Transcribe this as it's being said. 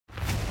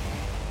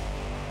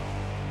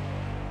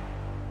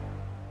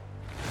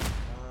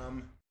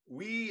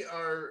We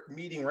are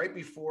meeting right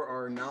before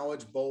our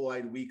Knowledge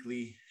Bolide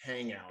weekly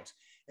hangout.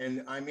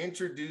 And I'm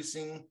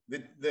introducing,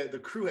 the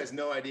crew has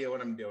no idea what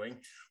I'm doing.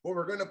 Well,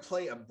 we're going to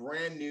play a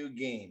brand new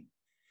game.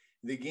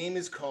 The game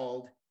is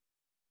called,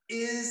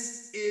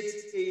 Is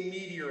It a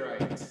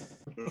Meteorite?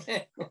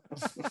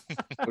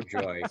 Oh,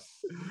 joy.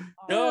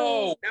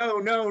 No.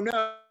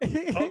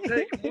 I'll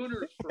take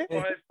Mooners for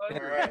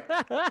 500.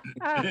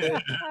 All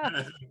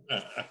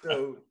right.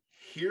 So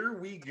here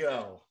we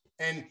go.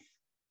 And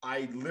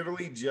I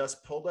literally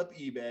just pulled up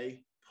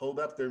eBay,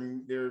 pulled up their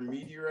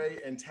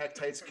meteorite and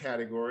tektites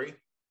category.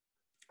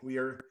 We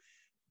are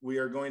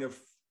going to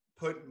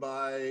put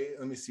by,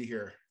 let me see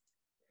here,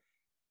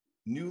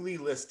 newly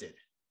listed.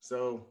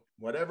 So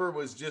whatever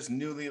was just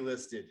newly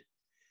listed.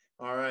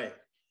 All right.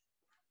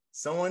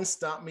 Someone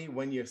stop me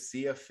when you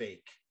see a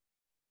fake.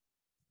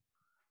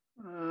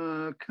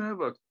 Can I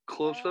have a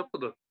close-up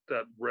of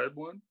that red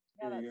one?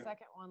 Yeah, that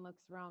second one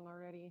looks wrong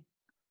already.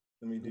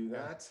 Let me do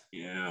that.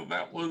 Yeah,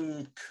 that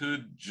one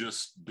could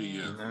just be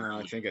a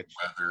I think it's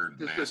weathered,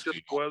 Is it nasty.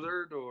 just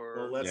weathered or?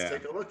 Well, let's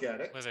take a look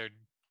at it. Weathered.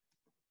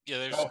 Yeah,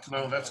 there's. Oh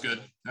no, that's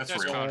good. That's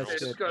real.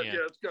 contours. It's got, Yeah.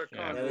 it's got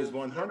Yeah. That is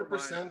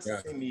contours.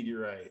 100% a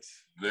meteorite.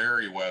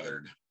 Very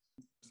weathered.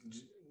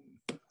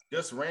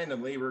 Just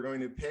randomly, we're going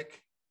to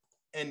pick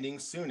ending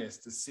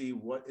soonest to see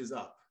what is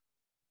up.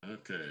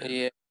 Okay.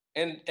 Yeah,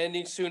 and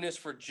ending soonest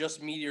for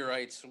just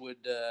meteorites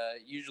would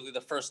usually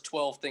the first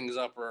 12 things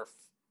up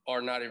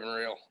are not even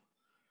real.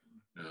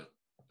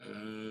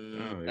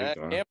 Yeah.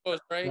 Campo's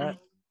right.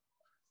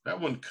 That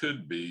one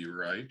could be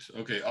right.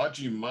 Okay,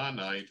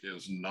 Ajimanite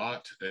is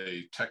not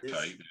a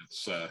tektite.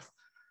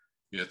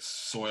 It's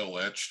soil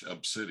etched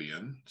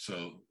obsidian.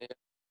 So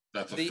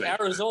that's a the fake.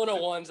 Arizona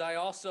ones. I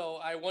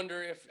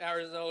wonder if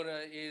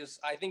Arizona is.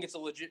 I think it's a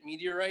legit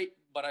meteorite,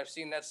 but I've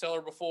seen that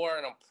seller before,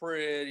 and I'm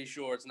pretty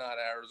sure it's not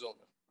Arizona.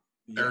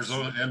 Yes.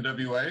 Arizona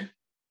NWA.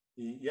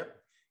 Yep.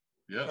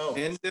 Yep. Oh.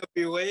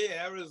 NWA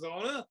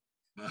Arizona.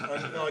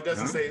 No, it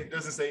doesn't say. It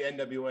doesn't say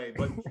NWA,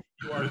 but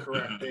you are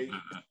correct.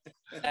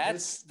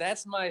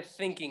 That's my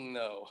thinking,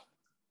 though.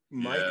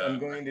 Mike, Yeah. I'm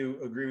going to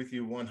agree with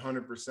you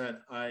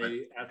 100%.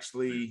 I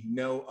actually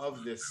know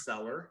of this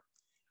seller,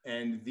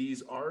 and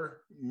these are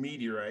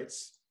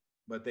meteorites,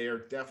 but they are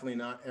definitely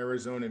not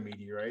Arizona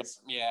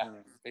meteorites. Yeah,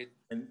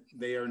 and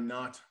they're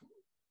not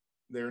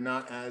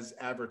as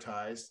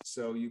advertised.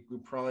 So you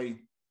could probably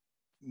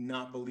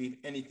not believe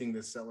anything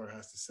this seller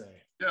has to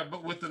say. Yeah,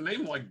 but with the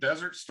name like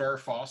Desert Star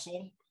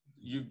Fossil,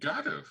 you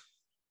gotta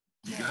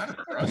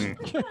trust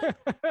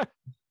it.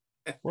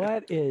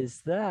 What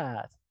is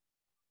that?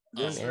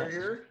 This right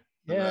here?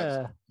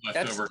 Yeah.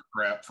 Leftover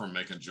crap from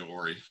making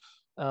jewelry.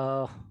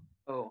 Oh.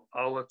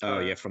 I'll look. Oh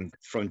yeah,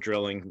 from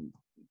drilling.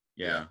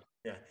 Yeah.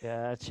 Yeah.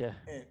 Gotcha.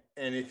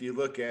 And if you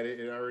look at it,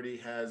 it already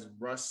has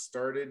rust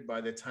started.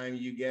 By the time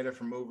you get it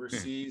from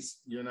overseas,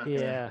 you're not gonna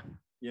have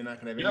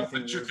anything. Yeah,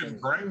 but you can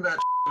grind that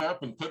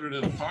up and put it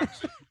in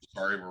epoxy.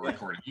 Sorry, we're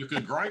recording. You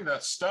could grind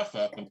that stuff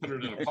up and put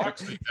it in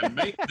epoxy and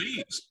make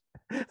these.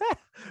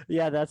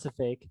 Yeah, that's a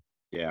fake.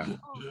 Yeah.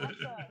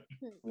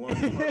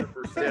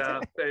 100%. Yeah,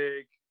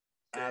 fake.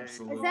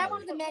 Absolutely. Is that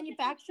one of the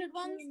manufactured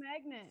ones?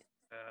 Magnet.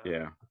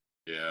 Yeah.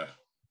 Yeah.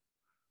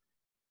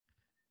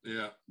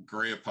 Yeah.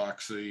 Gray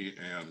epoxy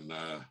and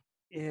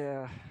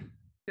Yeah.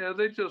 Yeah,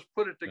 they just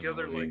put it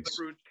together like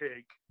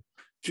fruitcake.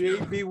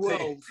 JB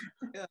Wells.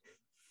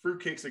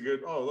 Fruitcake's a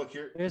good. Oh, look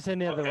here. There's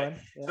another one.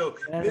 Yeah. So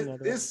Another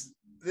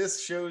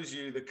this shows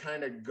you the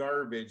kind of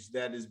garbage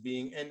that is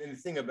being. And the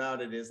thing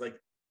about it is, like,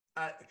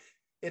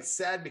 it's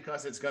sad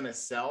because it's going to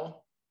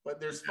sell, but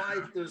there's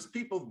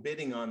people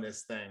bidding on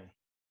this thing.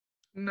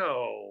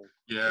 No.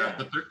 yeah.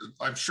 But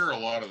I'm sure a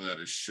lot of that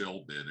is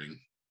shill bidding.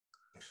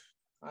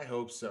 I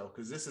hope so,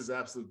 because this is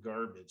absolute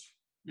garbage.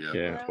 Yeah.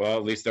 Yeah. Well,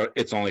 at least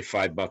it's only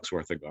 $5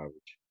 worth of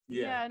garbage.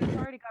 Yeah, and it's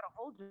already got a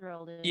hole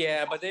drilled in.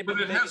 Yeah, but they've been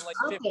But it making has like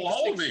purple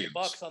 50 to olivines.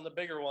 $60 on the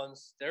bigger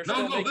ones. They're No,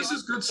 still making, this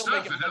is good still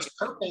stuff. making It has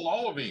purple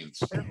olivines.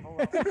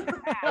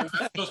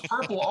 Those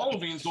purple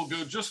olivines will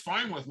go just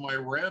fine with my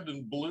red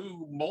and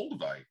blue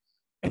moldavite.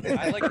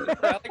 I like the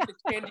I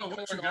candy don't know corn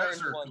what you guys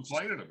orange are ones.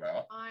 complaining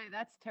about.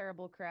 That's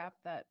terrible crap.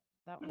 That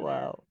one.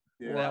 Wow.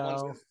 Yeah. That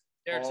Wow. one's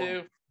there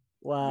too.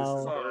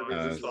 Wow. Oh,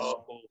 this is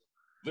awful.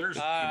 There's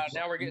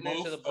Now we're getting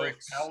into the both of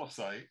bricks.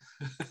 calcite.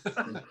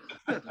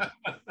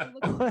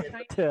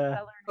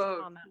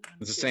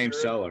 It's the same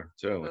seller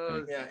too. I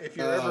think. Yeah, if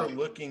you're ever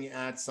looking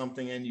at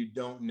something and you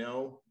don't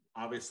know,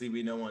 obviously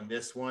we know on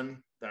this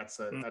one that's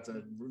a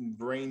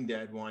brain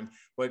dead one,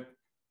 but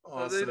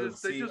also they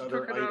just see took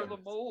other it out of the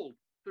items. mold.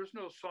 There's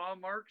no saw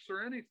marks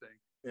or anything.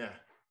 Yeah,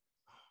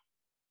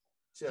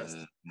 just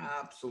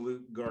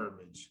absolute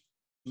garbage.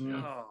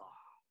 Oh.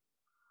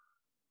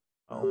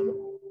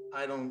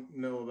 I don't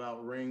know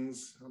about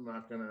rings. I'm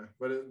not gonna,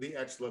 but the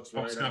etch looks Oh,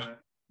 right it's on got it.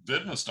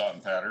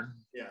 Vidmastotten pattern.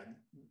 Yeah.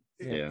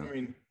 Yeah. I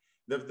mean,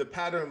 the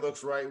pattern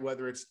looks right,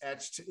 whether it's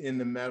etched in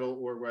the metal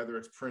or whether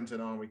it's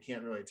printed on. We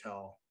can't really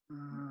tell.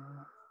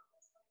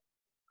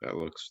 That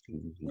looks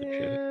legit.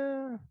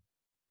 Yeah.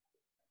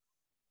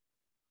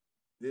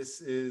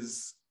 This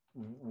is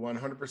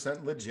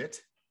 100%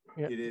 legit.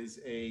 Yep. It is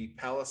a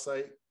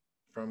palisite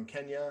from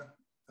Kenya,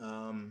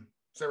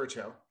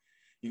 Seracho.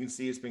 You can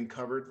see it's been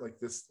covered like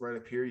this right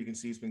up here. You can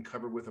see it's been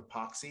covered with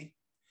epoxy.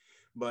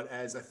 But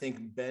as I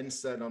think Ben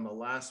said on the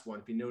last one,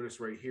 if you notice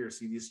right here,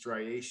 see these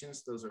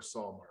striations? Those are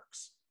saw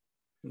marks.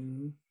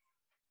 Mm-hmm.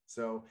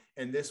 So,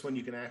 and this one,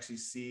 you can actually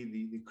see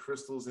the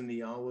crystals in the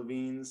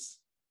olivines.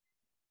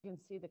 You can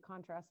see the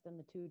contrast in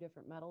the two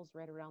different metals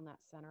right around that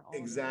center.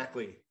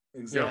 Exactly.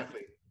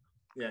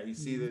 Yeah, you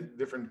see the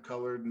different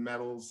colored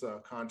metals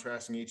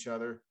contrasting each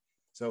other.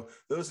 So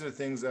those are the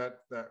things that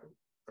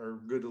are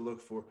good to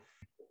look for.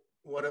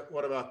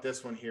 What about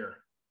this one here?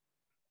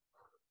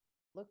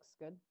 Looks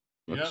good.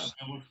 Yeah, Looks-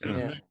 that looks yeah. good to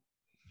Yeah. me.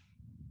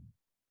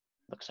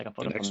 Looks like a The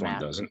photo next from one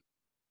Matt. doesn't.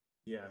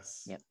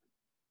 Yes. Yep.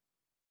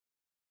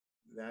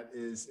 That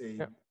is a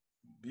Yep.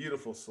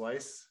 beautiful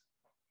slice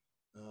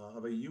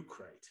of a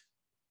eucrite.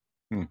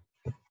 Hmm.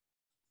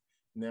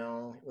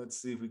 Now let's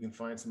see if we can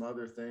find some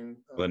other thing.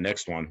 The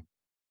next one.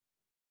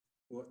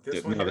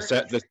 This No, one here?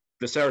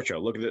 the Seracho.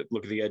 Look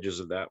at the edges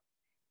of that.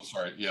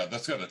 Sorry, yeah,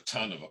 that's got a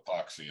ton of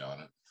epoxy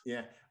on it.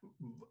 Yeah.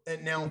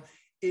 And now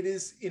it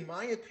is, in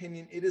my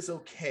opinion, it is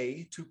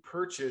okay to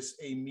purchase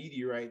a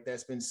meteorite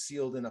that's been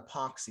sealed in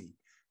epoxy.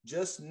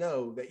 Just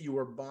know that you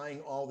are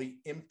buying all the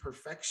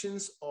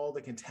imperfections, all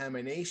the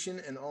contamination,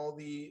 and all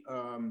the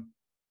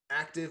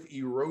active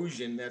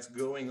erosion that's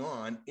going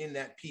on in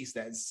that piece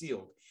that's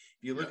sealed.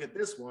 If you look at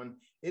this one,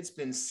 it's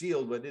been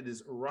sealed, but it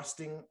is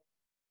rusting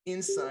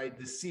inside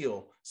the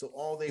seal. So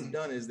all they've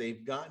done is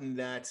they've gotten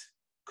that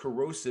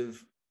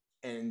corrosive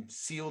and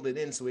sealed it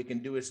in so it can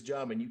do its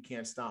job, and you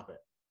can't stop it.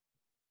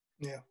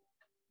 Yeah.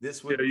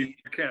 This would You be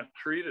can't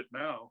treat it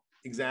now.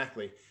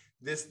 exactly.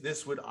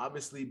 This would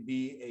obviously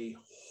be a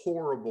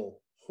horrible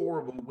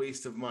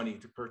waste of money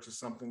to purchase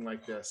something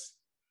like this.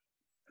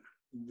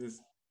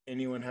 Does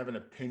anyone have an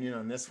opinion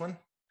on this one?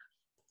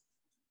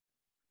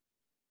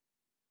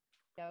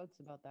 Doubts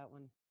about that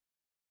one.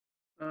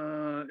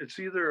 It's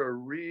either a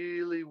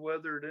really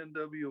weathered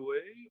NWA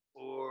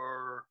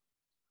or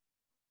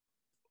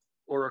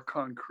a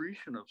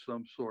concretion of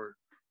some sort.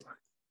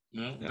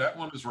 No, Yeah. that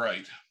one is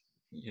right.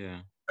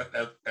 Yeah.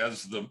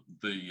 As the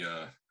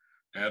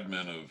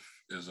admin of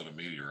Is It a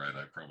Meteorite,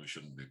 I probably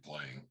shouldn't be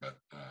playing, but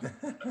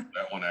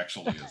that one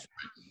actually is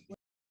right.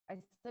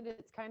 I said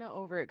it's kind of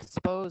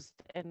overexposed,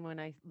 and when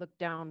I looked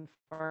down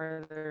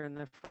farther in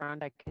the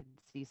front, I could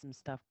see some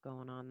stuff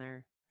going on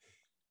there.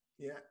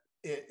 Yeah,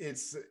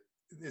 it's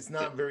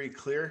not very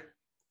clear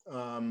as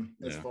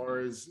Yeah. far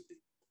as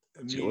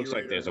a See, it looks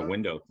like meteorite there's a or not.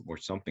 window or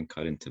something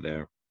cut into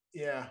there.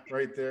 Yeah,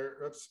 right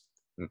there. Oops.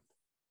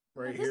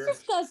 Right This here.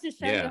 just goes to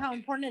show Yeah. you how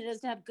important it is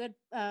to have good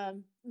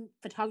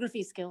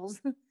photography skills.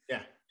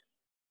 Yeah.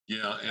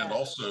 Yeah, and Yeah.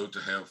 also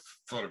to have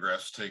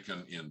photographs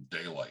taken in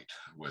daylight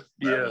with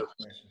Yeah.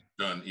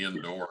 done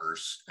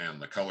indoors, and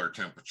the color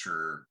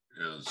temperature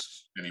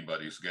is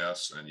anybody's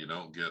guess, and you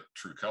don't get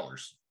true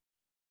colors.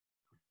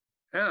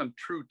 And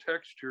true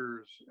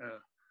textures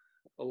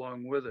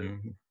along with it.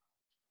 Mhm.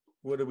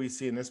 What do we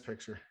see in this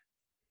picture?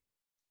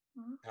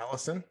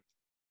 Allison?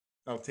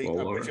 I'll put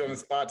you on the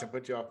spot to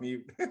put you off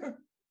mute.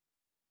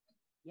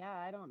 Yeah,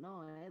 I don't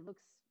know. It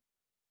looks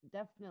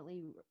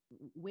definitely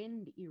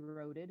wind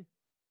eroded.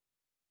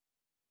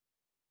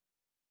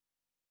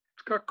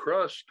 It's got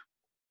crust.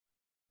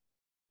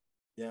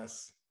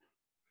 Yes.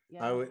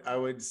 Yeah. I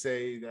would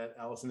say that,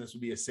 Allison, this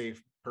would be a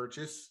safe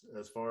purchase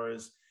as far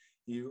as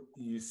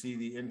you see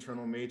the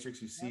internal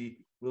matrix, you see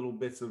little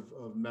bits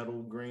of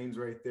metal grains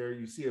right there.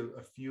 You see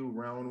a few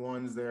round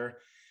ones there.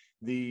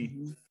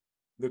 The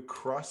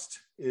crust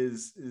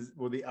is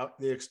well,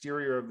 the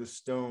exterior of the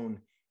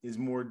stone is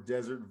more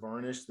desert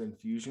varnish than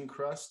fusion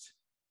crust.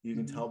 You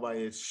can tell by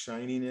its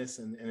shininess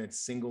and its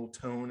single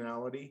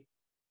tonality.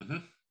 Yeah,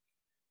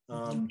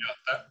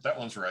 that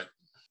one's right.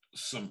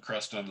 Some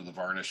crust under the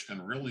varnish,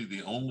 and really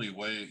the only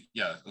way,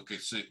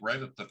 see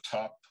right at the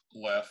top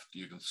left,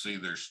 you can see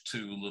there's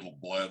two little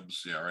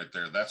blebs, right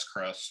there, that's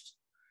crust,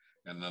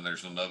 and then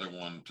there's another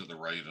one to the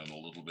right and a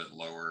little bit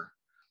lower.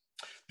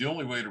 The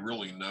only way to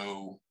really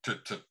know to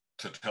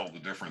tell the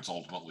difference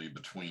ultimately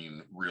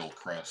between real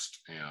crust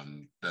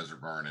and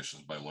desert varnish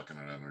is by looking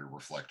at it under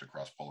reflect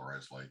across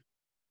polarized light.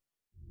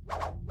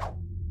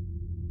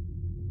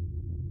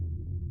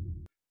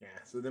 Yeah,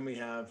 so then we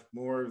have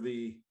more of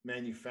the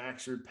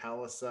manufactured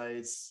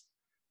palasites,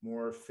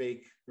 more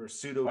fake or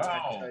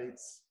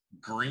pseudo-tektites.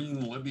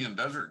 Green Libyan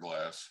desert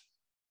glass.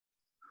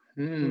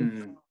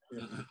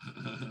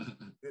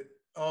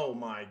 Oh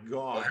my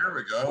God. Oh, here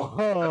we go.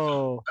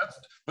 Oh,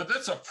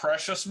 That's a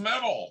precious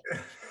metal.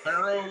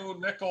 Ferro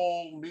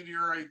nickel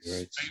meteorite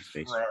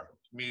space rock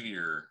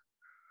meteor.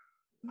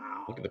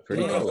 Look at the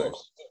pretty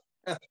colors.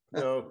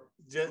 So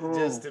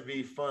just to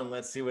be fun,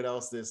 let's see what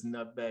else this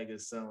nutbag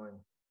is selling.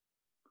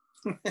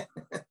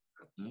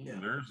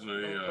 There's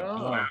a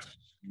glass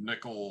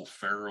nickel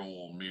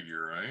ferrule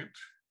meteorite.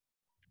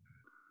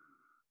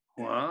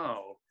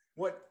 Wow.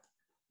 What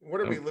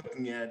are we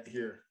looking at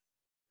here?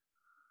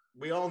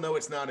 We all know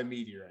it's not a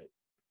meteorite,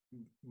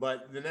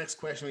 but the next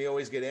question we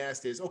always get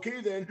asked is, okay,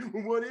 then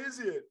what is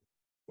it?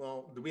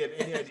 Well, do we have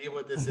any idea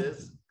what this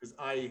is? Because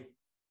I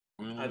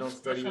don't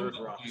study earth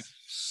rocks.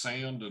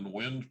 Sand and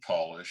wind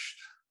polished.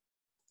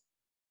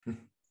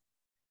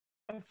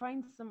 I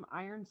find some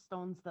iron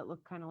stones that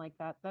look kind of like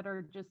that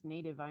are just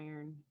native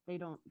iron. They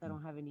don't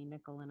have any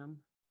nickel in them.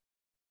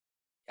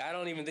 I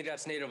don't even think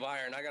that's native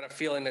iron. I got a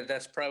feeling that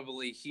that's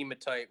probably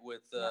hematite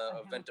with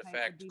a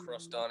ventifact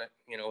crust on it.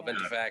 You know,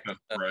 ventifact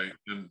right,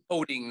 and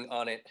coating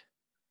on it.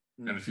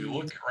 And if you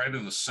look right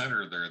in the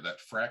center there, that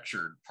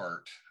fractured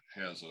part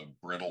has a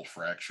brittle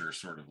fracture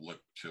sort of look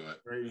to it.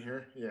 Right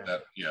here, yeah.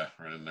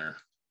 Right in there.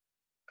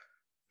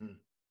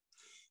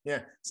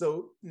 Yeah,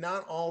 so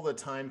not all the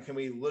time can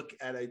we look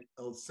at a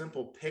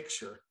simple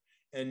picture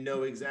and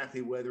know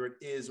exactly whether it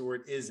is or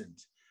it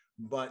isn't.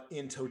 But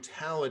in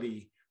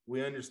totality,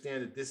 we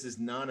understand that this is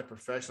not a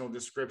professional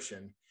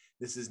description.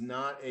 This is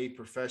not a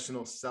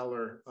professional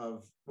seller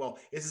of, well,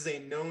 this is a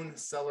known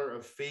seller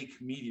of fake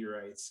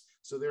meteorites.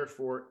 So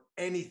therefore,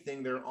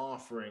 anything they're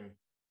offering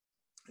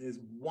is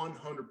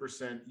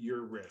 100%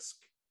 your risk.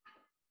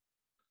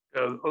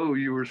 Oh,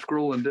 you were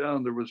scrolling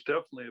down. There was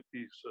definitely a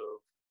piece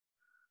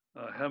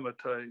of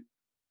hematite.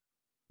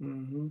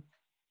 Mm-hmm.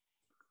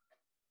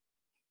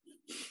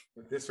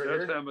 With this right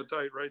That's here?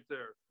 hematite right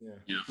there.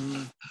 Yeah.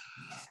 Mm-hmm.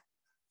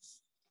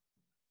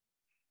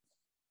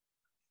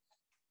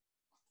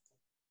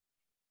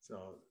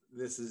 So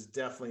this is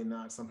definitely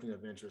not something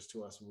of interest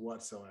to us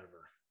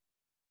whatsoever,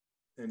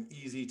 and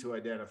easy to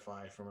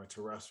identify from a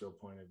terrestrial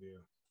point of view.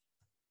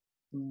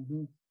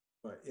 Mm-hmm.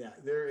 But yeah,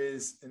 there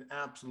is an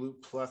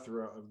absolute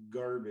plethora of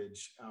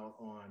garbage out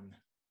on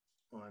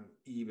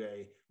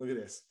eBay. Look at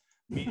this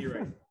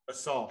meteorite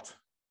assault.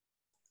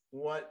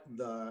 What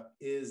the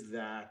is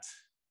that?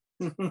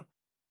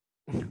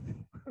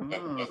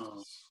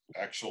 That's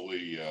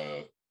actually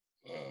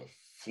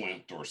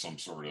flint or some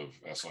sort of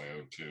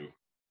SiO2.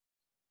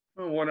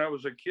 When I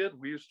was a kid,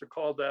 we used to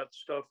call that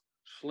stuff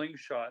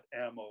slingshot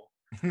ammo.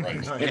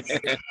 Right.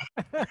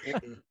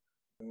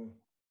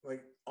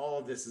 Like all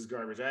of this is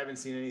garbage. I haven't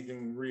seen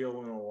anything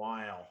real in a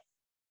while.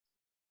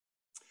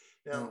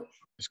 Now,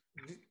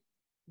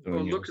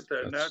 well, look at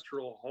that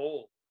natural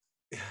hole.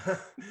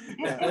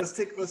 yeah, let's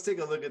take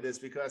a look at this,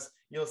 because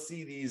you'll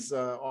see these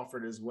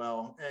offered as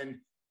well, and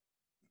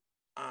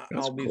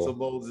I'll be so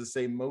bold as to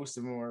say most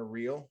of them are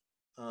real.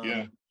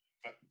 Yeah,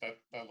 that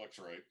looks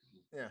right.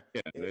 Yeah,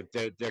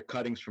 they're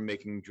cuttings from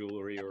making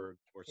jewelry or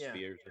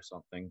spheres or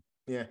something.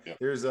 Yeah,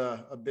 there's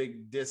a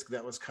big disc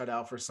that was cut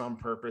out for some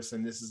purpose,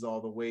 and this is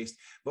all the waste.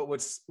 But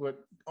what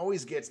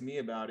always gets me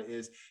about it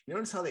is, you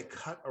notice how they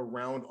cut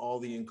around all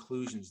the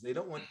inclusions. They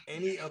don't want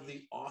any of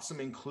the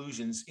awesome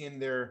inclusions in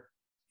their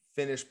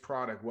finished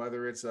product,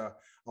 whether it's a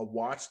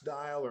watch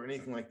dial or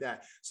anything like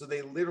that. So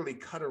they literally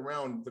cut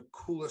around the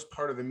coolest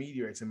part of the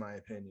meteorites, in my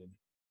opinion.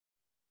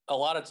 A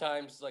lot of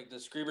times, like the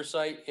Screever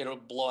site, it'll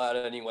blow out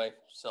anyway.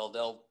 So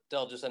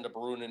they'll just end up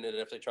ruining it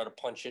if they try to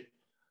punch it.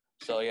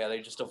 So yeah, they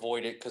just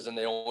avoid it, because then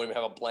they don't even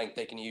have a blank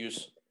they can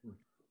use.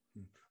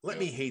 Let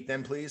me hate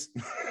them, please.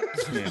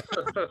 You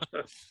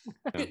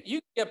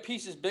can get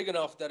pieces big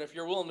enough that if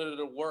you're willing to do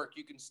the work,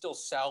 you can still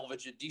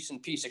salvage a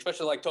decent piece,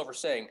 especially like Topher's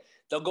saying.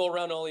 They'll go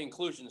around all the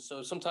inclusions.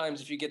 So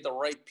sometimes if you get the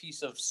right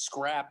piece of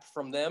scrap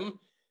from them,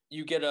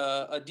 you get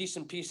a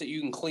decent piece that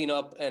you can clean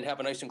up and have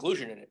a nice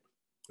inclusion in it.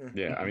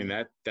 Yeah, I mean,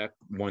 that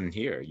one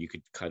here, you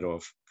could cut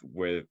off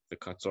where the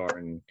cuts are,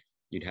 and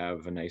you'd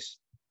have a nice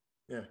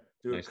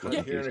do a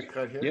cut here and a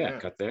cut here. Yeah,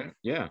 cut there.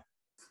 Yeah.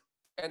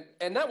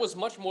 And that was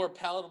much more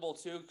palatable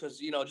too, because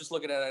just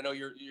looking at it, I know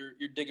you're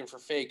digging for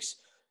fakes.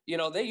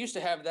 They used to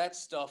have that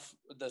stuff,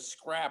 the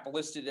scrap,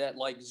 listed at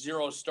like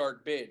 0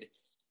 start bid,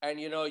 and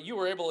you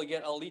were able to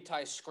get a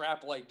Litai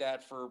scrap like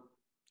that for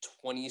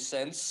 20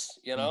 cents,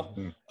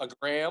 a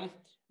gram.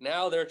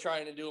 Now they're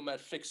trying to do them at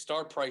fixed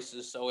start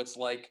prices, so it's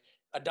like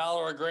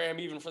 $1 a gram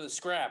even for the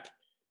scrap,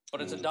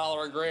 but it's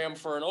 $1 a gram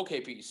for an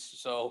OK piece.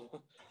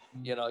 So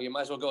you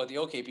might as well go with the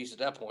OK piece at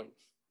that point.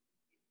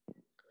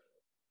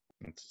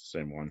 It's the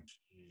same one.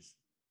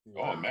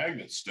 Oh, a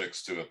magnet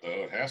sticks to it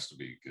though. It has to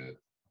be good.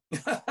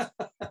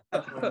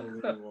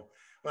 Unbelievable.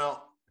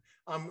 Well,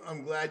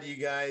 I'm glad you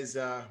guys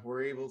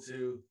were able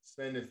to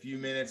spend a few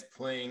minutes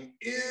playing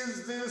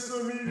Is This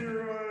a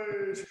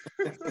Meteorite?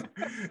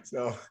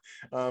 So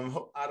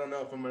I don't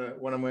know if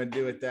what I'm gonna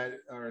do with that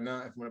or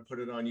not, if I'm gonna put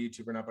it on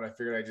YouTube or not, but I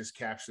figured I'd just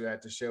capture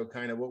that to show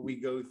kind of what we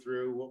go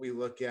through, what we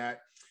look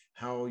at,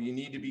 how you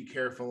need to be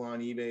careful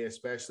on eBay,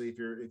 especially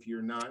if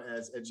you're not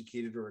as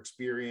educated or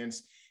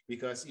experienced,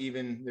 because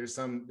even there's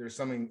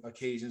some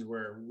occasions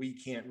where we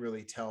can't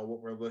really tell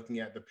what we're looking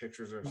at. The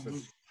pictures are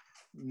such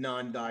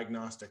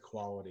non-diagnostic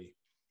quality.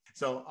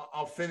 So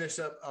I'll finish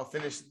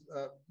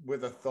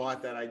with a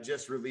thought that I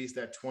just released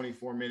that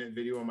 24-minute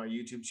video on my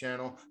YouTube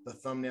channel. The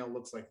thumbnail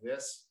looks like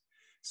this.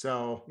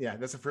 So yeah,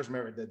 that's the first time I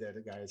ever did that,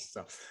 guys.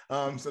 So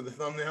so the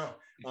thumbnail,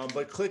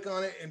 but click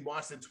on it and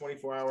watch the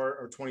 24-hour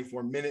or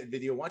 24-minute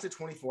video. Watch it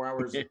 24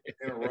 hours in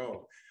a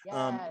row.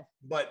 Yes.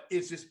 But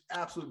it's just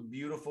absolute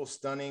beautiful,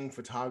 stunning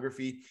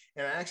photography.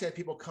 And I actually had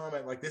people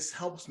comment like, this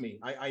helps me.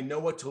 I know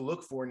what to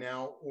look for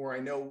now, or I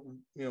know,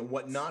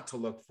 what not to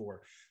look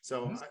for.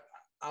 So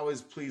I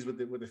was pleased with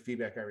the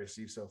feedback I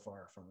received so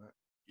far from it.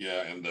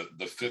 Yeah, and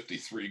the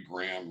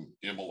 53-gram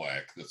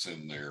Immolac that's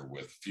in there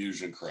with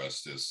fusion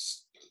crust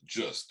is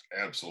just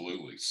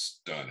absolutely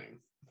stunning.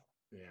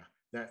 Yeah,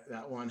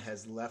 that one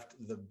has left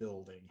the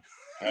building.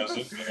 Has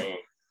it?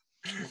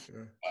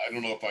 I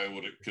don't know if I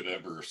could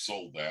ever have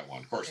sold that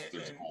one. Of course,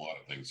 there's a whole lot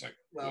of things I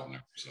would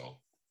never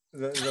sell.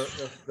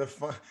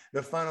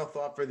 The final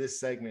thought for this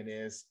segment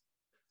is,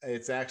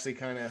 it's actually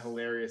kind of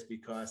hilarious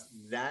because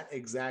that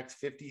exact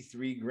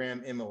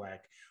 53-gram Immolac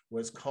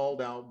was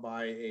called out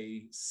by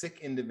a sick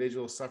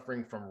individual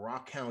suffering from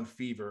rock-hound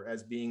fever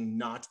as being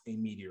not a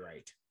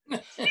meteorite.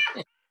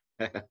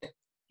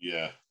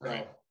 Yeah,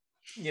 right.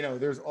 So,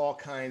 there's all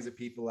kinds of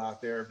people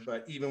out there,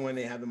 but even when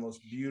they have the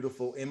most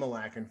beautiful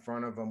Immolac in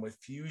front of them with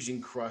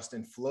fusion crust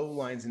and flow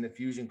lines in the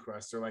fusion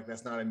crust, they're like,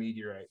 that's not a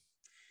meteorite.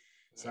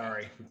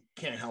 Sorry,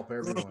 can't help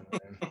everyone,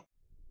 man.